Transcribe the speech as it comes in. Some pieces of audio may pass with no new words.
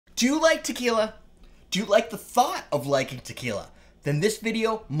Do you like tequila? Do you like the thought of liking tequila? Then this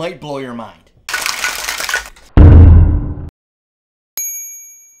video might blow your mind.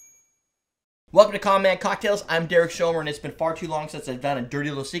 Welcome to Common Man Cocktails. I'm Derek Schomer, and it's been far too long since I've done a Dirty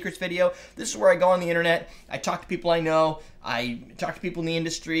Little Secrets video. This is where I go on the internet, I talk to people I know, I talk to people in the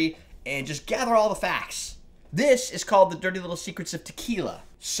industry, and just gather all the facts. This is called the Dirty Little Secrets of Tequila.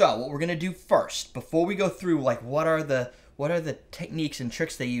 So, what we're gonna do first, before we go through like what are the techniques and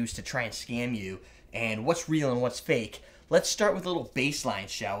tricks they use to try and scam you, and what's real and what's fake, let's start with a little baseline,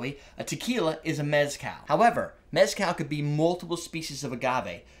 shall we? A tequila is a mezcal. However, mezcal could be multiple species of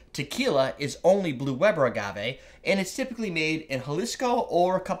agave. Tequila is only Blue Weber agave, and it's typically made in Jalisco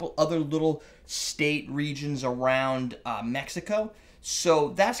or a couple other little state regions around Mexico.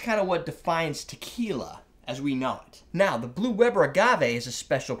 So that's kind of what defines tequila as we know it. Now, the Blue Weber agave is a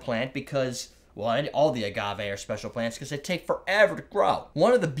special plant because, well, all the agave are special plants because they take forever to grow.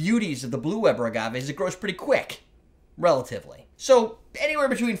 One of the beauties of the Blue Weber agave is it grows pretty quick, relatively. So anywhere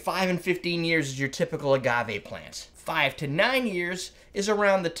between 5 and 15 years is your typical agave plant. 5 to 9 years is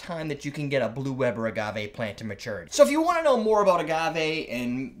around the time that you can get a Blue Weber agave plant to maturity. So if you want to know more about agave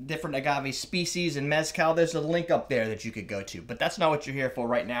and different agave species and mezcal, there's a link up there that you could go to. But that's not what you're here for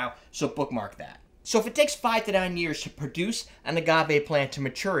right now, so bookmark that. So if it takes 5 to 9 years to produce an agave plant to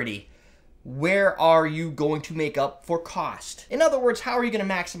maturity, where are you going to make up for cost? In other words, how are you going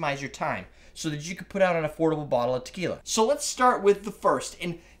to maximize your time so that you can put out an affordable bottle of tequila? So let's start with the first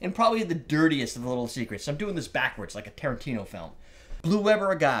and probably the dirtiest of the little secrets. I'm doing this backwards like a Tarantino film. Blue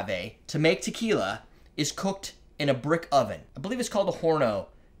Weber agave, to make tequila, is cooked in a brick oven. I believe it's called a horno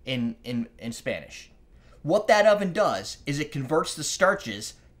in Spanish. What that oven does is it converts the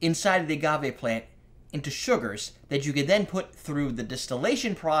starches inside of the agave plant into sugars that you can then put through the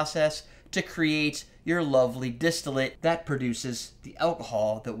distillation process to create your lovely distillate that produces the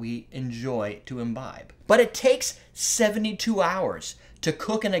alcohol that we enjoy to imbibe. But it takes 72 hours to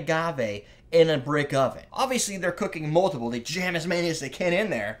cook an agave in a brick oven. Obviously, they're cooking multiple. They jam as many as they can in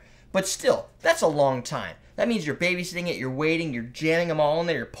there, but still, that's a long time. That means you're babysitting it, you're waiting, you're jamming them all in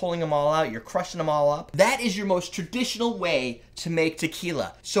there, you're pulling them all out, you're crushing them all up. That is your most traditional way to make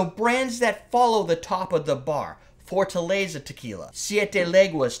tequila. So brands that follow the top of the bar, Fortaleza Tequila, Siete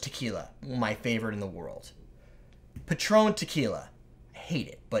Leguas Tequila, my favorite in the world. Patron Tequila, I hate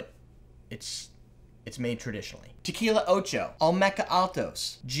it, but it's made traditionally. Tequila Ocho, Olmeca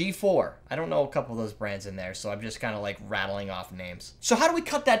Altos, G4. I don't know a couple of those brands in there, so I'm just kind of like rattling off names. So how do we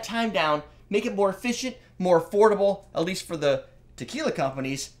cut that time down, make it more efficient, more affordable, at least for the tequila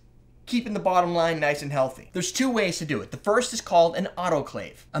companies, keeping the bottom line nice and healthy? There's 2 ways to do it. The first is called an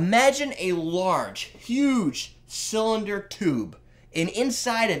autoclave. Imagine a large, huge cylinder tube, and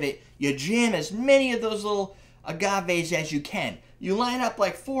inside of it, you jam as many of those little agaves as you can. You line up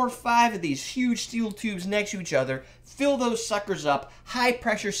like 4 or 5 of these huge steel tubes next to each other, fill those suckers up, high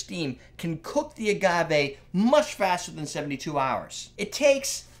pressure steam can cook the agave much faster than 72 hours. It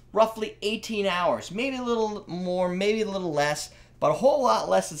takes roughly 18 hours, maybe a little more, maybe a little less, but a whole lot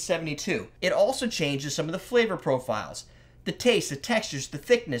less than 72. It also changes some of the flavor profiles. The taste, the textures, the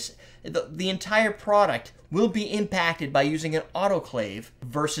thickness, the entire product will be impacted by using an autoclave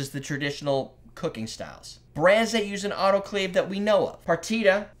versus the traditional cooking styles. Brands that use an autoclave that we know of: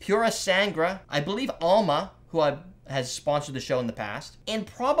 Partida, Pura Sangra, I believe Alma, who has sponsored the show in the past, and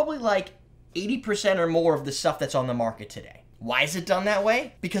probably like 80% or more of the stuff that's on the market today. Why is it done that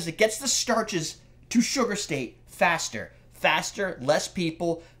way? Because it gets the starches to sugar state faster. Faster, less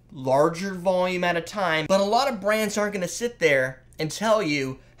people, larger volume at a time. But a lot of brands aren't going to sit there and tell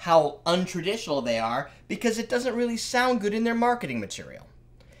you how untraditional they are because it doesn't really sound good in their marketing material.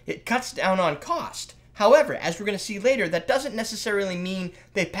 It cuts down on cost. However, as we're going to see later, that doesn't necessarily mean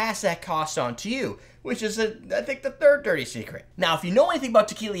they pass that cost on to you, which is, I think, the third dirty secret. Now, if you know anything about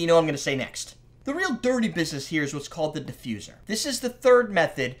tequila, you know what I'm going to say next. The real dirty business here is what's called the diffuser. This is the third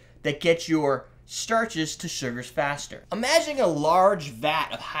method that gets your starches to sugars faster. Imagine a large vat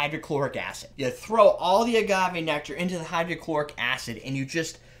of hydrochloric acid. You throw all the agave nectar into the hydrochloric acid and you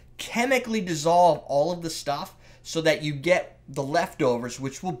just chemically dissolve all of the stuff so that you get the leftovers,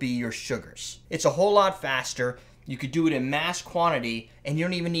 which will be your sugars. It's a whole lot faster. You could do it in mass quantity and you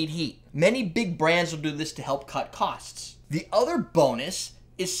don't even need heat. Many big brands will do this to help cut costs. The other bonus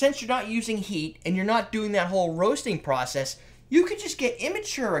is, since you're not using heat and you're not doing that whole roasting process, you could just get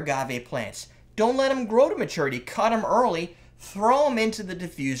immature agave plants. Don't let them grow to maturity. Cut them early, throw them into the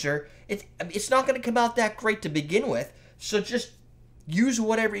diffuser. It's not going to come out that great to begin with, so just Use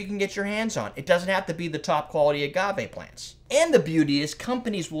whatever you can get your hands on. It doesn't have to be the top quality agave plants. And the beauty is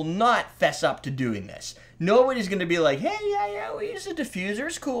companies will not fess up to doing this. Nobody's going to be like, hey, yeah, we use a diffuser.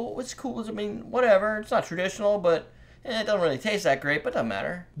 It's cool. It's cool. I mean, whatever. It's not traditional, but it doesn't really taste that great, but doesn't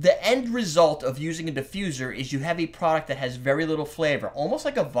matter. The end result of using a diffuser is you have a product that has very little flavor, almost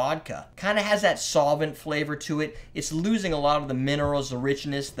like a vodka. Kind of has that solvent flavor to it. It's losing a lot of the minerals, the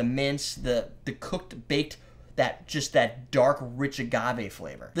richness, the mints, the cooked, baked, that dark, rich agave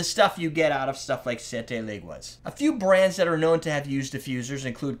flavor. The stuff you get out of stuff like Siete Leguas. A few brands that are known to have used diffusers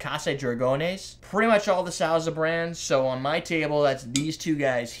include Casa Dragones, pretty much all the Salsa brands. So on my table, that's these two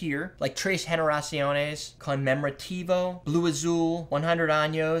guys here, like Tres Generaciones, Conmemorativo, Blue Azul, 100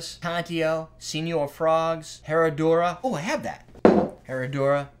 Años, Cantio, Senor Frogs, Herradura. Oh, I have that.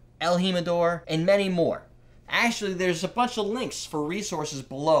 Herradura, El Jimador, and many more. Actually, there's a bunch of links for resources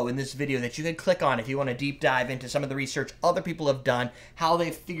below in this video that you can click on if you want to deep dive into some of the research other people have done, how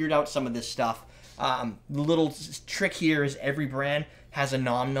they've figured out some of this stuff. The little trick here is every brand has a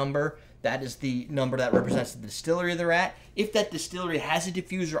NOM number. That is the number that represents the distillery they're at. If that distillery has a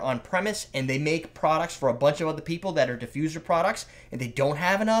diffuser on premise and they make products for a bunch of other people that are diffuser products and they don't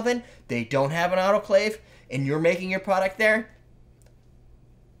have an oven, they don't have an autoclave, and you're making your product there,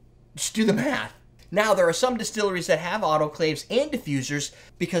 just do the math. Now, there are some distilleries that have autoclaves and diffusers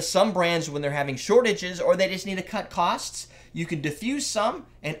because some brands, when they're having shortages or they just need to cut costs, you can diffuse some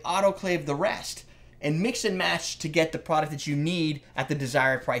and autoclave the rest and mix and match to get the product that you need at the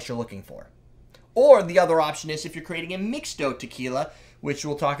desired price you're looking for. Or the other option is if you're creating a mixto tequila, which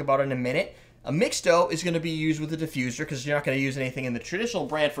we'll talk about in a minute. A mixto is going to be used with a diffuser because you're not going to use anything in the traditional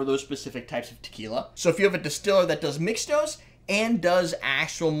brand for those specific types of tequila. So if you have a distiller that does mixtos and does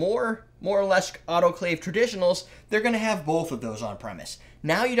actual more or less autoclave traditionals, they're going to have both of those on premise.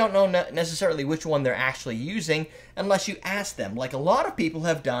 Now you don't know necessarily which one they're actually using unless you ask them, like a lot of people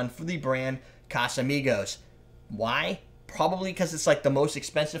have done for the brand Casamigos. Why? Probably because it's like the most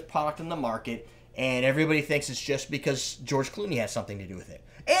expensive product in the market and everybody thinks it's just because George Clooney has something to do with it.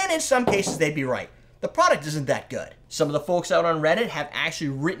 And in some cases, they'd be right. The product isn't that good. Some of the folks out on Reddit have actually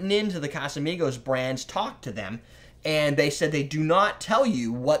written into the Casamigos brands, talked to them, and they said they do not tell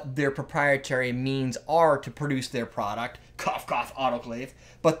you what their proprietary means are to produce their product, cough, cough, autoclave,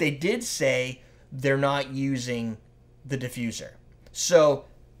 but they did say they're not using the diffuser. So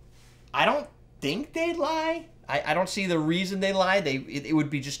I don't think they'd lie. I don't see the reason they lie. It would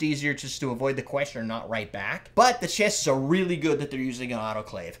be just easier just to avoid the question and not write back. But the chances are really good that they're using an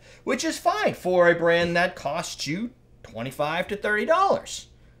autoclave, which is fine for a brand that costs you $25 to $30.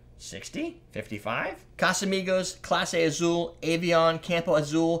 60, 55. Casamigos, Clase Azul, Avion, Campo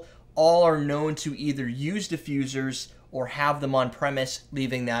Azul, all are known to either use diffusers or have them on premise,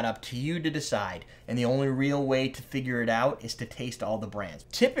 leaving that up to you to decide. And the only real way to figure it out is to taste all the brands.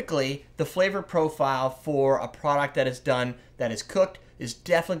 Typically, the flavor profile for a product that is done, that is cooked, is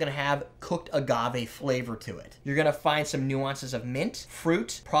definitely going to have cooked agave flavor to it. You're going to find some nuances of mint,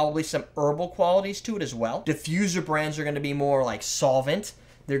 fruit, probably some herbal qualities to it as well. Diffuser brands are going to be more like solvent.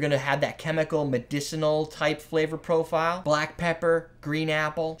 They're going to have that chemical, medicinal type flavor profile. Black pepper, green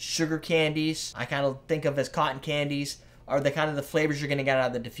apple, sugar candies, I kind of think of as cotton candies, are the kind of the flavors you're going to get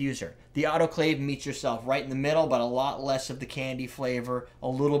out of the diffuser. The autoclave meets yourself right in the middle, but a lot less of the candy flavor, a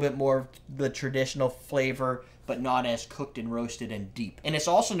little bit more of the traditional flavor, but not as cooked and roasted and deep. And it's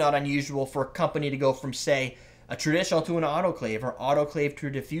also not unusual for a company to go from, say, a traditional to an autoclave or autoclave to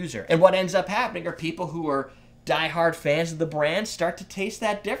a diffuser. And what ends up happening are people who are diehard fans of the brand start to taste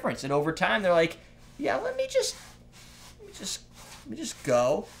that difference, and over time they're like, yeah, let me just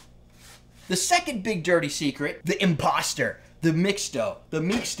go. The second big dirty secret, the imposter, the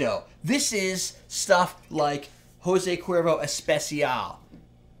mixto. This is stuff like Jose Cuervo Especial.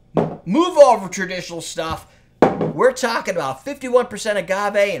 Move over traditional stuff. We're talking about 51%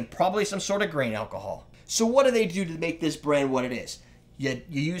 agave and probably some sort of grain alcohol. So what do they do to make this brand what it is? You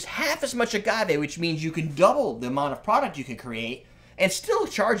use half as much agave, which means you can double the amount of product you can create and still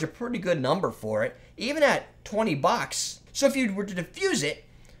charge a pretty good number for it, even at 20 bucks. So if you were to diffuse it,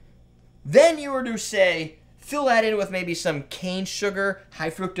 then you were to, say, fill that in with maybe some cane sugar, high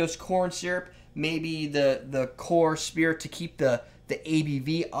fructose corn syrup, maybe the core spirit to keep the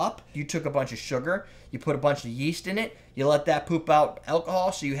ABV up. You took a bunch of sugar, you put a bunch of yeast in it, you let that poop out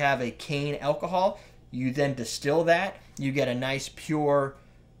alcohol, so you have a cane alcohol. You then distill that. You get a nice, pure,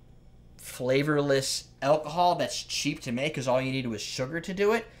 flavorless alcohol that's cheap to make because all you need was sugar to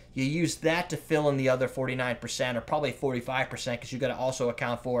do it. You use that to fill in the other 49% or probably 45% because you got to also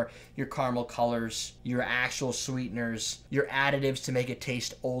account for your caramel colors, your actual sweeteners, your additives to make it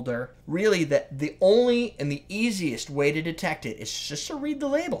taste older. Really, the only and the easiest way to detect it is just to read the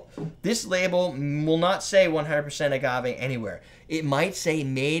label. This label will not say 100% agave anywhere. It might say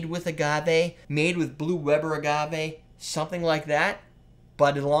made with agave, made with blue Weber agave, something like that.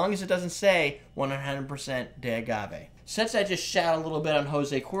 But as long as it doesn't say 100% de agave. Since I just shat a little bit on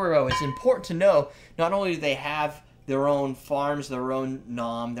Jose Cuervo, it's important to know not only do they have their own farms, their own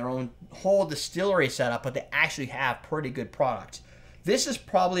nom, their own whole distillery setup, but they actually have pretty good products. This is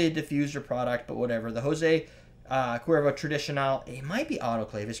probably a diffuser product, but whatever. The Jose Cuervo Tradicional, it might be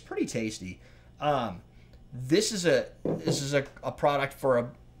Autoclave. It's pretty tasty. This is a product for a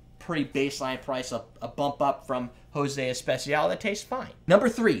pretty baseline price, a bump up from Jose Especial that tastes fine. Number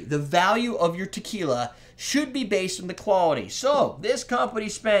 3, the value of your tequila should be based on the quality. So this company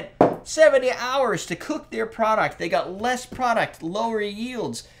spent 70 hours to cook their product. They got less product, lower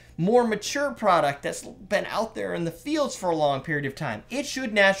yields, more mature product that's been out there in the fields for a long period of time. It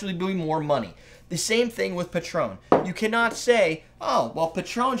should naturally be more money. The same thing with Patron. You cannot say, oh, well,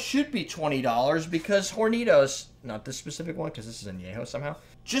 Patron should be $20 because Hornitos, not this specific one because this is añejo somehow,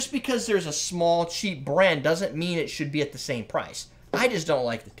 just because there's a small, cheap brand doesn't mean it should be at the same price. I just don't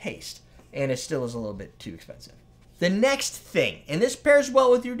like the taste, and it still is a little bit too expensive. The next thing, and this pairs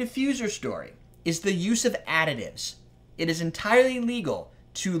well with your diffuser story, is the use of additives. It is entirely legal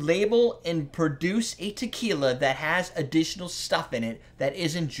to label and produce a tequila that has additional stuff in it that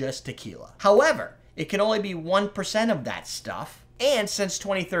isn't just tequila. However, it can only be 1% of that stuff, and since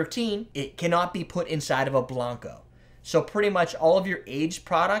 2013, it cannot be put inside of a Blanco. So pretty much all of your aged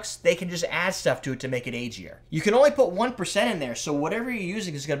products, they can just add stuff to it to make it agier. You can only put 1% in there, so whatever you're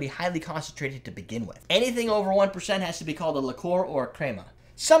using is going to be highly concentrated to begin with. Anything over 1% has to be called a liqueur or a crema.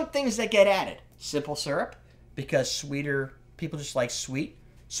 Some things that get added: simple syrup, because sweeter, people just like sweet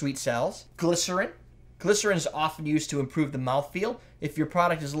sells. Glycerin. Glycerin is often used to improve the mouthfeel. If your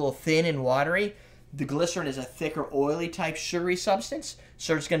product is a little thin and watery, the glycerin is a thicker, oily type sugary substance,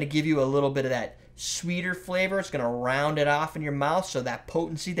 so it's going to give you a little bit of that sweeter flavor. It's going to round it off in your mouth, so that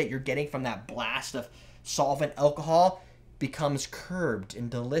potency that you're getting from that blast of solvent alcohol becomes curbed and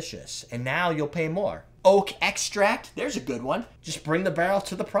delicious, and now you'll pay more. Oak extract, there's a good one. Just bring the barrel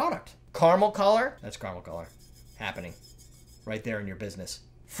to the product. Caramel color, that's caramel color happening right there in your business.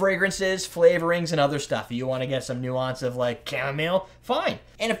 Fragrances, flavorings, and other stuff. If you want to get some nuance of like chamomile, fine.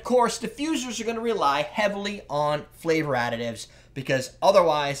 And of course, diffusers are going to rely heavily on flavor additives because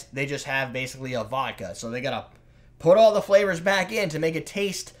otherwise they just have basically a vodka. So they got to put all the flavors back in to make it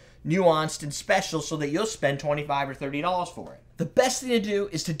taste nuanced and special so that you'll spend $25 or $30 for it. The best thing to do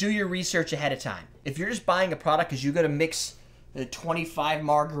is to do your research ahead of time. If you're just buying a product because you got to mix the 25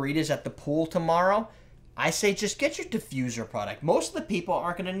 margaritas at the pool tomorrow, I say just get your diffuser product. Most of the people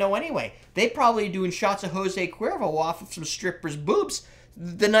aren't going to know anyway. They probably doing shots of Jose Cuervo off of some stripper's boobs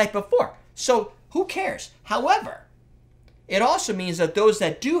the night before. So who cares? However, it also means that those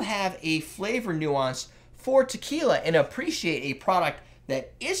that do have a flavor nuance for tequila and appreciate a product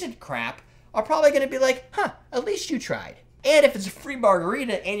that isn't crap are probably going to be like, huh, at least you tried. And if it's a free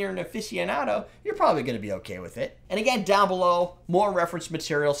margarita and you're an aficionado, you're probably going to be okay with it. And again, down below, more reference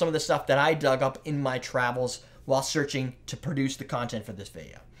material, some of the stuff that I dug up in my travels while searching to produce the content for this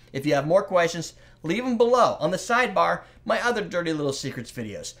video. If you have more questions, leave them below. On the sidebar, my other Dirty Little Secrets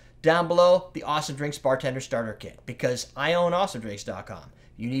videos. Down below, the Awesome Drinks Bartender Starter Kit, because I own awesomedrinks.com.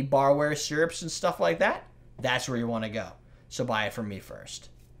 You need barware, syrups, and stuff like that? That's where you want to go. So buy it from me first.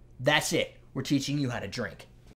 That's it. We're teaching you how to drink.